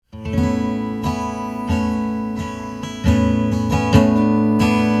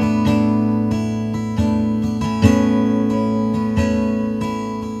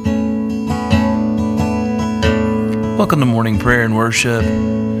Welcome to morning prayer and worship.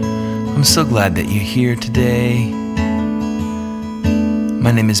 I'm so glad that you're here today.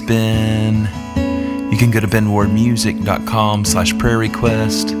 My name is Ben. You can go to benwardmusic.com/prayer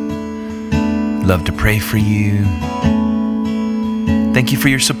request. Love to pray for you. Thank you for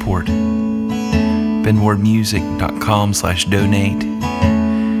your support. benwardmusic.com/donate.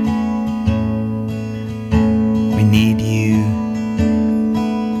 We need you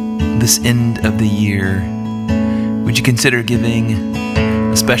this end of the year. Would you consider giving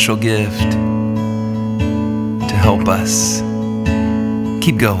a special gift to help us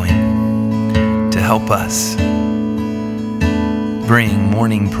keep going, to help us bring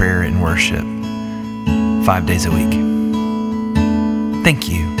morning prayer and worship 5 days a week? Thank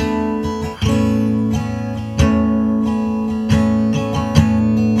you.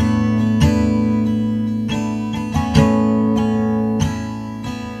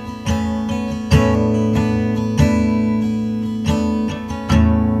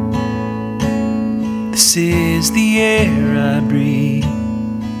 This is the air I breathe.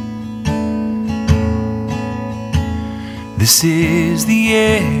 This is the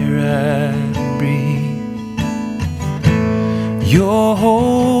air I breathe. Your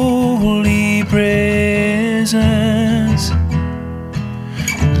holy presence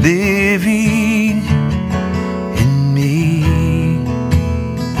living in me.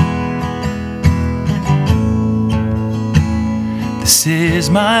 This is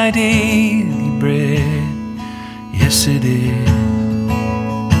my daily bread. Yes, it is.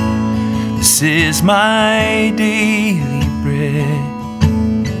 This is my daily bread.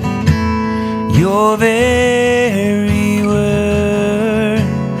 Your very word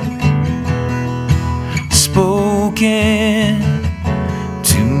spoken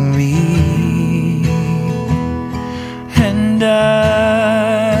to me, and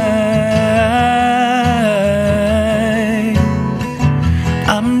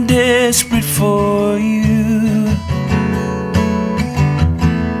I'm desperate for you.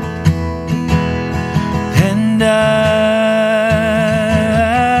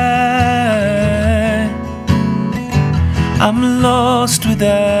 I'm lost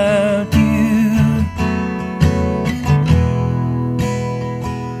without you.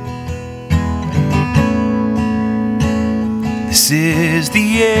 This is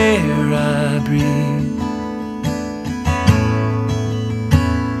the air I breathe.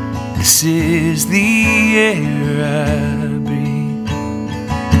 This is the air I breathe.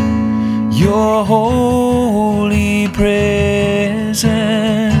 Your holy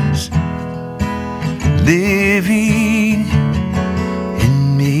presence living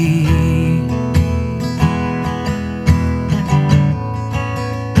in me.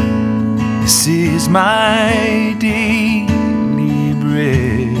 This is my daily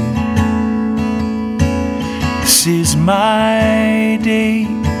bread. This is my daily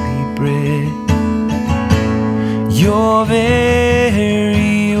bread. Your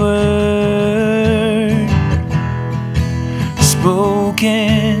very word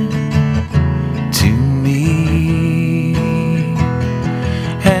spoken to me,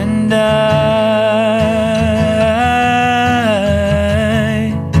 and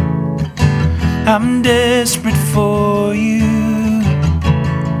I'm desperate for you,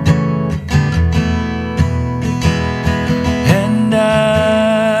 and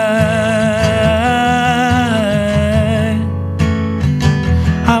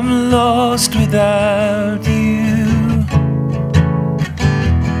I'm lost without you.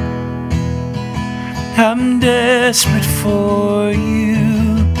 I'm desperate for you.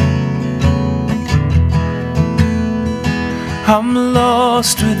 I'm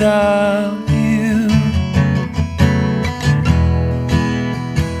lost without you.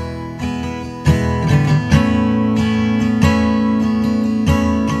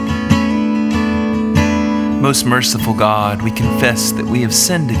 Most merciful God, we confess that we have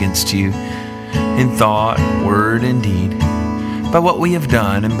sinned against you in thought, word, and deed, by what we have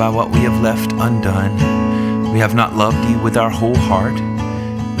done and by what we have left undone. We have not loved you with our whole heart.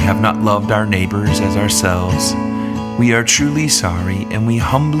 We have not loved our neighbors as ourselves. We are truly sorry, and we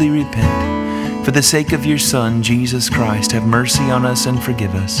humbly repent. For the sake of your Son, Jesus Christ, have mercy on us and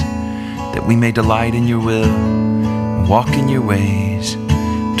forgive us, that we may delight in your will and walk in your ways,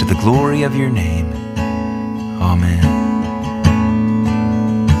 to the glory of your name. Amen.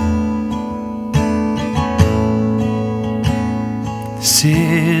 This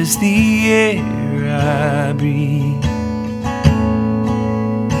is the air I breathe.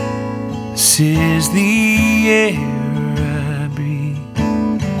 This is the air I breathe.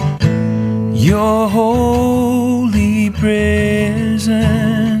 Your holy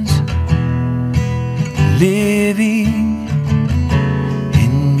presence living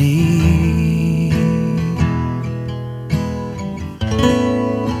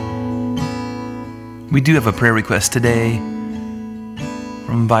We do have a prayer request today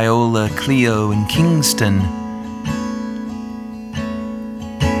from Viola Cleo in Kingston.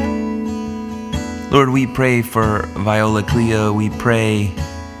 Lord, we pray for Viola Cleo. We pray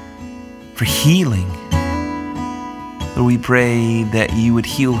for healing. Lord, we pray that you would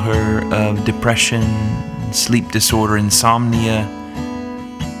heal her of depression, sleep disorder, insomnia,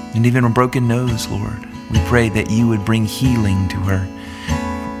 and even a broken nose, Lord. We pray that you would bring healing to her.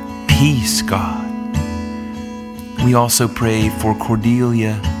 Peace, God. We also pray for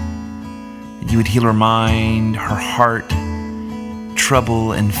Cordelia, that you would heal her mind, her heart,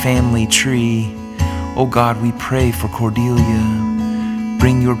 trouble, and family tree. Oh God, we pray for Cordelia.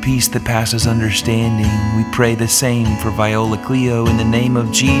 Bring your peace that passes understanding. We pray the same for Viola Cleo in the name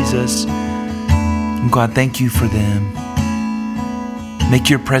of Jesus. God, thank you for them.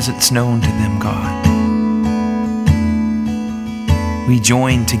 Make your presence known to them, God. We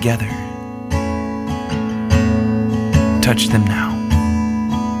join together. Touch them now.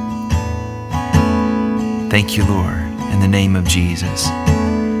 Thank you, Lord, in the name of Jesus.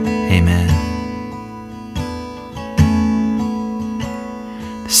 Amen.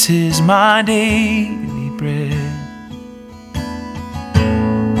 This is my daily bread.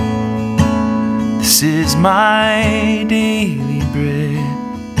 This is my daily bread.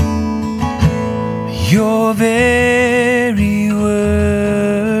 Your very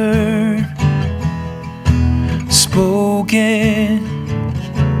word spoken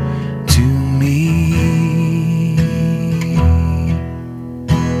to me.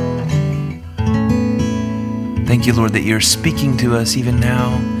 Thank you, Lord, that you're speaking to us even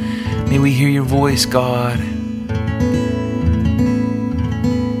now. May we hear your voice, God.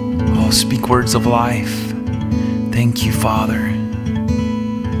 Oh, speak words of life. Thank you, Father.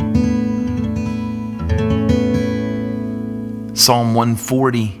 Psalm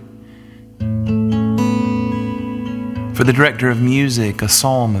 140. For the director of music, a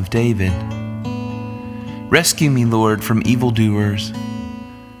psalm of David. Rescue me, Lord, from evildoers.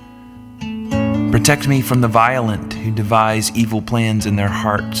 Protect me from the violent who devise evil plans in their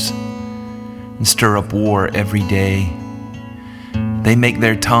hearts and stir up war every day. They make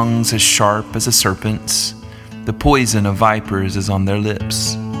their tongues as sharp as a serpent's. The poison of vipers is on their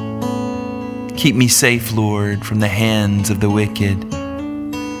lips. Keep me safe, Lord, from the hands of the wicked.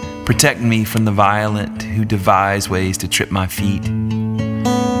 Protect me from the violent who devise ways to trip my feet.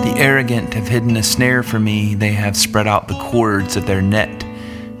 The arrogant have hidden a snare for me. They have spread out the cords of their net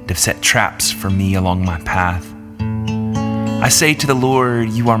and have set traps for me along my path. I say to the Lord,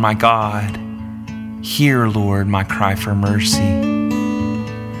 you are my God. Hear, Lord, my cry for mercy.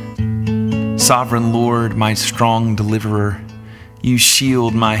 Sovereign Lord, my strong deliverer, you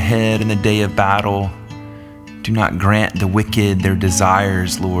shield my head in the day of battle. Do not grant the wicked their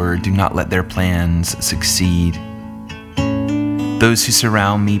desires, Lord. Do not let their plans succeed. Those who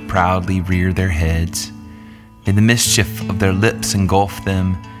surround me proudly rear their heads. May the mischief of their lips engulf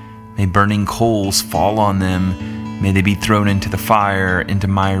them. May burning coals fall on them. May they be thrown into the fire, into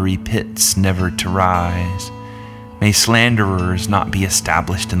miry pits, never to rise. May slanderers not be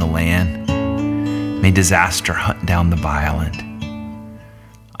established in the land. May disaster hunt down the violent.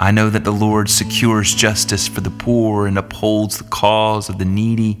 I know that the Lord secures justice for the poor and upholds the cause of the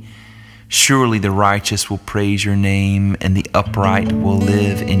needy. Surely the righteous will praise your name, and the upright will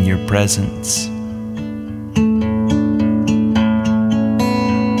live in your presence.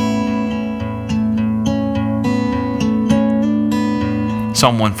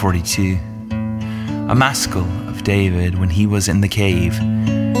 Psalm 142, a maskil of David when he was in the cave,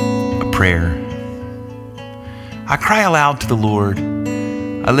 a prayer. I cry aloud to the Lord.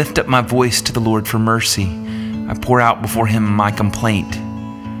 I lift up my voice to the Lord for mercy. I pour out before him my complaint.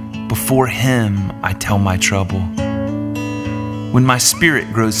 Before him I tell my trouble. When my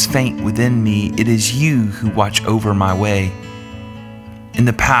spirit grows faint within me, it is you who watch over my way. In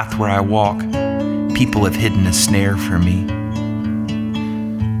the path where I walk, people have hidden a snare for me.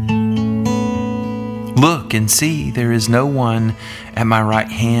 Look and see, there is no one at my right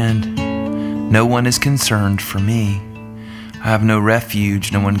hand. No one is concerned for me. I have no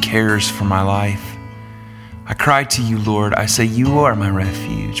refuge, no one cares for my life. I cry to you, Lord, I say you are my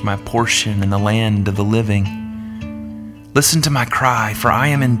refuge, my portion in the land of the living. Listen to my cry, for I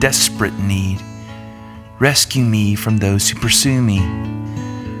am in desperate need. Rescue me from those who pursue me,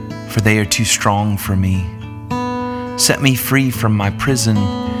 for they are too strong for me. Set me free from my prison,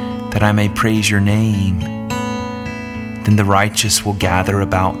 that I may praise your name. Then the righteous will gather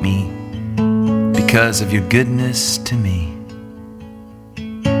about me, because of your goodness to me.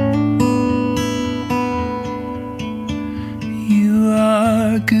 You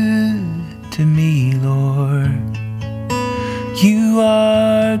are good to me, Lord.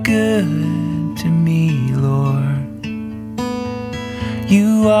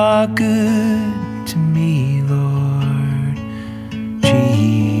 You are good to me, Lord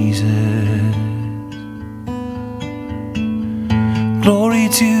Jesus. Glory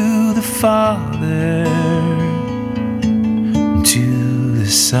to the Father, and to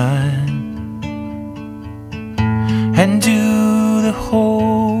the Son, and to the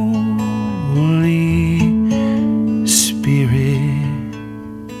Holy Spirit,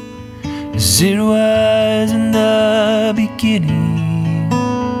 as it was in the beginning,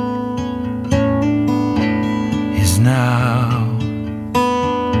 is now,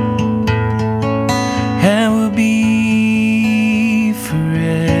 and will be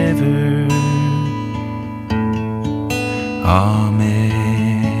forever.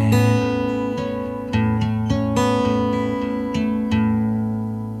 Amen.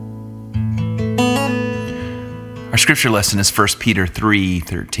 Our scripture lesson is 1 Peter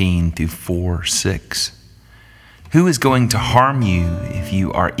 3:13 through 4:6. Who is going to harm you if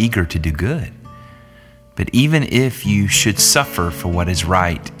you are eager to do good? But even if you should suffer for what is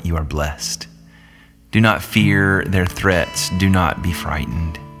right, you are blessed. Do not fear their threats. Do not be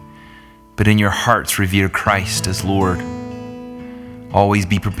frightened. But in your hearts revere Christ as Lord. Always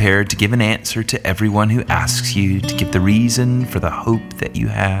be prepared to give an answer to everyone who asks you to give the reason for the hope that you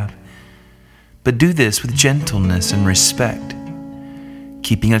have. But do this with gentleness and respect,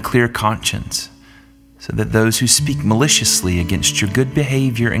 keeping a clear conscience, so that those who speak maliciously against your good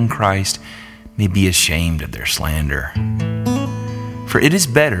behavior in Christ may be ashamed of their slander. For it is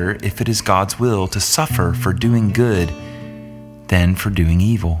better, if it is God's will, to suffer for doing good than for doing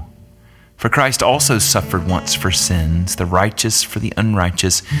evil. For Christ also suffered once for sins, the righteous for the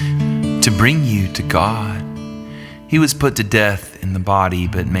unrighteous, to bring you to God. He was put to death in the body,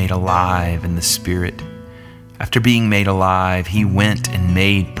 but made alive in the spirit. After being made alive, he went and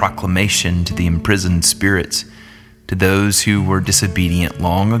made proclamation to the imprisoned spirits, to those who were disobedient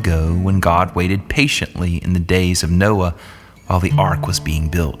long ago, when God waited patiently in the days of Noah while the ark was being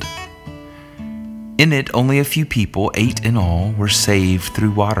built. In it, only a few people, 8 in all, were saved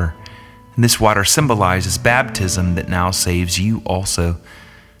through water. And this water symbolizes baptism that now saves you also,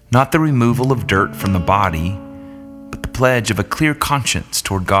 not the removal of dirt from the body, but the pledge of a clear conscience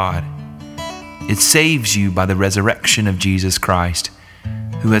toward God. It saves you by the resurrection of Jesus Christ,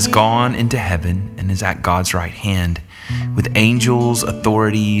 who has gone into heaven and is at God's right hand, with angels,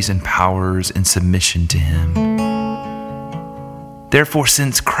 authorities, and powers in submission to him. Therefore,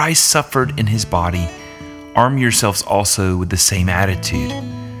 since Christ suffered in his body, arm yourselves also with the same attitude,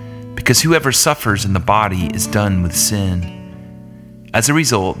 because whoever suffers in the body is done with sin. As a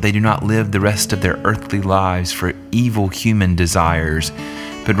result, they do not live the rest of their earthly lives for evil human desires,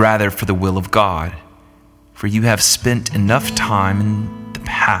 but rather for the will of God. For you have spent enough time in the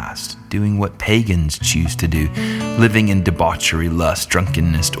past doing what pagans choose to do, living in debauchery, lust,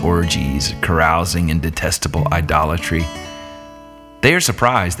 drunkenness, orgies, carousing, and detestable idolatry. They are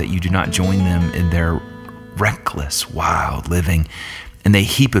surprised that you do not join them in their reckless, wild living, and they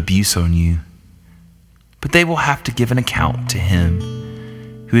heap abuse on you. But they will have to give an account to him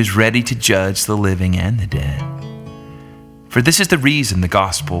who is ready to judge the living and the dead. For this is the reason the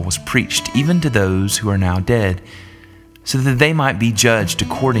gospel was preached even to those who are now dead, so that they might be judged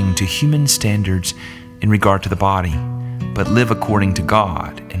according to human standards in regard to the body, but live according to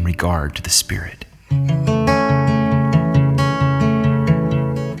God in regard to the Spirit.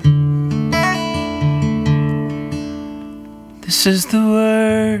 This is the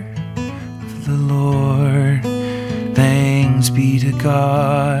word of the Lord. Thanks be to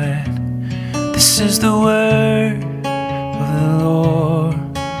God. This is the word of the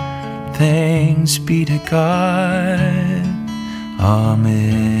Lord. Thanks be to God.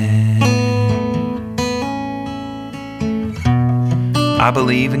 Amen. I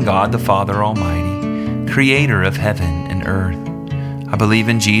believe in God the Father Almighty, creator of heaven and earth. I believe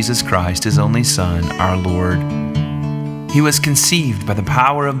in Jesus Christ, his only Son, our Lord. He was conceived by the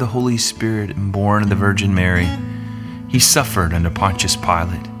power of the Holy Spirit and born of the Virgin Mary. He suffered under Pontius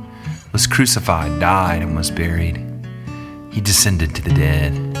Pilate, was crucified, died, and was buried. He descended to the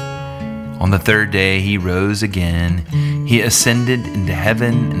dead. On the third day he rose again. He ascended into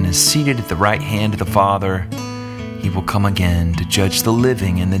heaven and is seated at the right hand of the Father. He will come again to judge the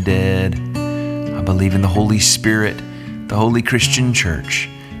living and the dead. I believe in the Holy Spirit, the holy Christian Church,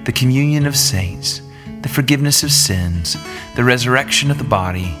 the communion of saints, the forgiveness of sins, the resurrection of the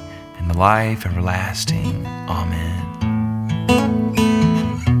body, and the life everlasting. Amen.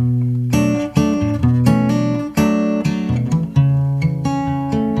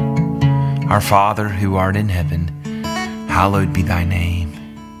 Our Father, who art in heaven, hallowed be thy name.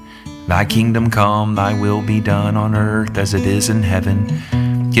 Thy kingdom come, thy will be done on earth as it is in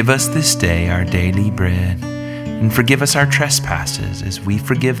heaven. Give us this day our daily bread, and forgive us our trespasses as we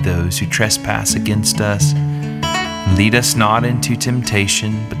forgive those who trespass against us. And lead us not into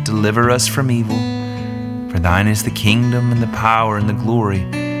temptation, but deliver us from evil. For thine is the kingdom and the power and the glory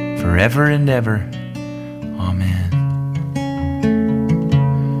forever and ever. Amen.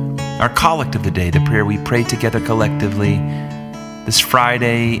 Our collect of the day, the prayer we pray together collectively this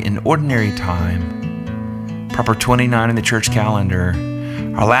Friday in ordinary time, proper 29 in the church calendar,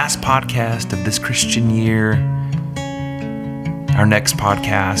 our last podcast of this Christian year. Our next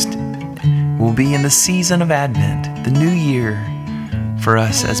podcast will be in the season of Advent, the new year for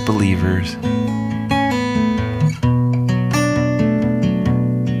us as believers.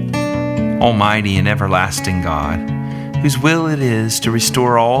 Almighty and everlasting God, whose will it is to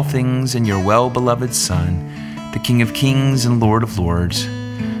restore all things in your well-beloved Son, the King of kings and Lord of lords,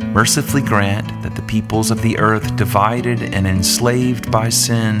 mercifully grant that the peoples of the earth, divided and enslaved by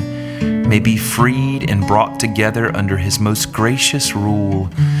sin, may be freed and brought together under his most gracious rule,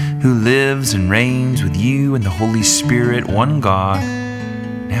 who lives and reigns with you and the Holy Spirit, one God,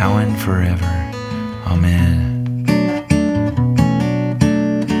 now and forever. Amen.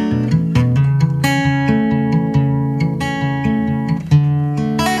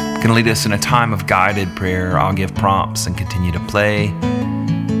 Going to lead us in a time of guided prayer. I'll give prompts and continue to play.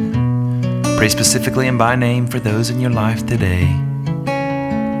 Pray specifically and by name for those in your life today.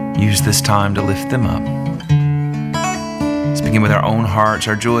 Use this time to lift them up. Speaking with our own hearts,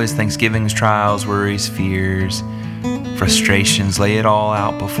 our joys, thanksgivings, trials, worries, fears, frustrations, lay it all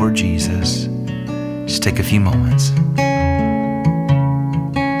out before Jesus. Just take a few moments.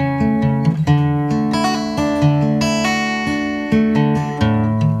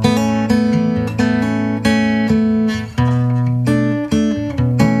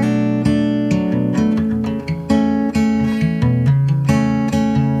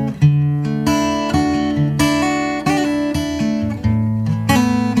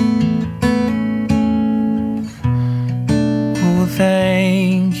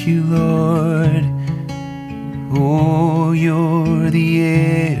 Thank you, Lord. Oh, you're the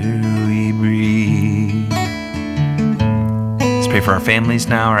air we breathe. Let's pray for our families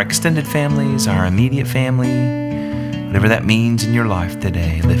now, our extended families, our immediate family. Whatever that means in your life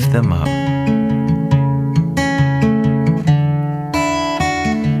today, lift them up.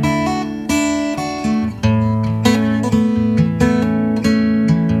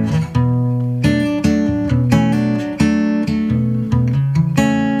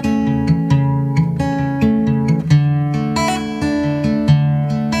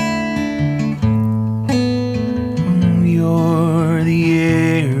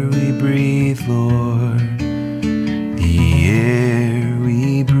 Lord, the air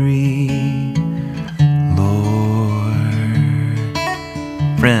we breathe, Lord.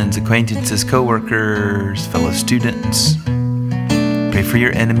 Friends, acquaintances, co-workers, fellow students, pray for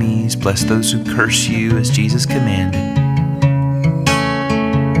your enemies, bless those who curse you as Jesus commanded.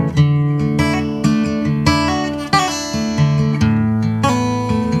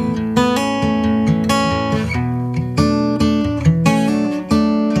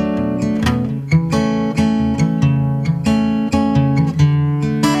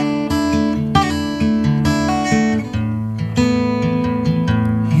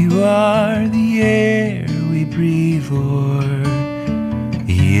 You are the air we breathe, Lord,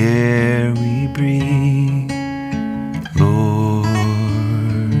 the air we breathe, Lord.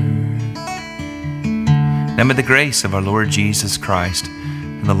 Now may the grace of our Lord Jesus Christ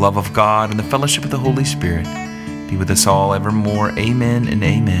and the love of God and the fellowship of the Holy Spirit be with us all evermore. Amen and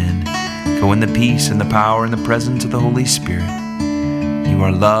amen. Go in the peace and the power and the presence of the Holy Spirit. You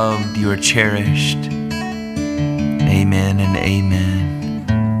are loved, you are cherished. Amen and amen.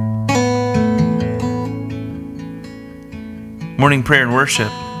 Morning Prayer and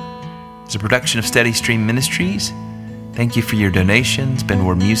Worship is a production of Steady Stream Ministries. Thank you for your donations.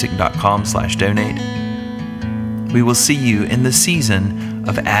 benwarmusic.com/donate. We will see you in the season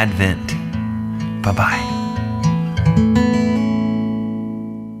of Advent. Bye-bye.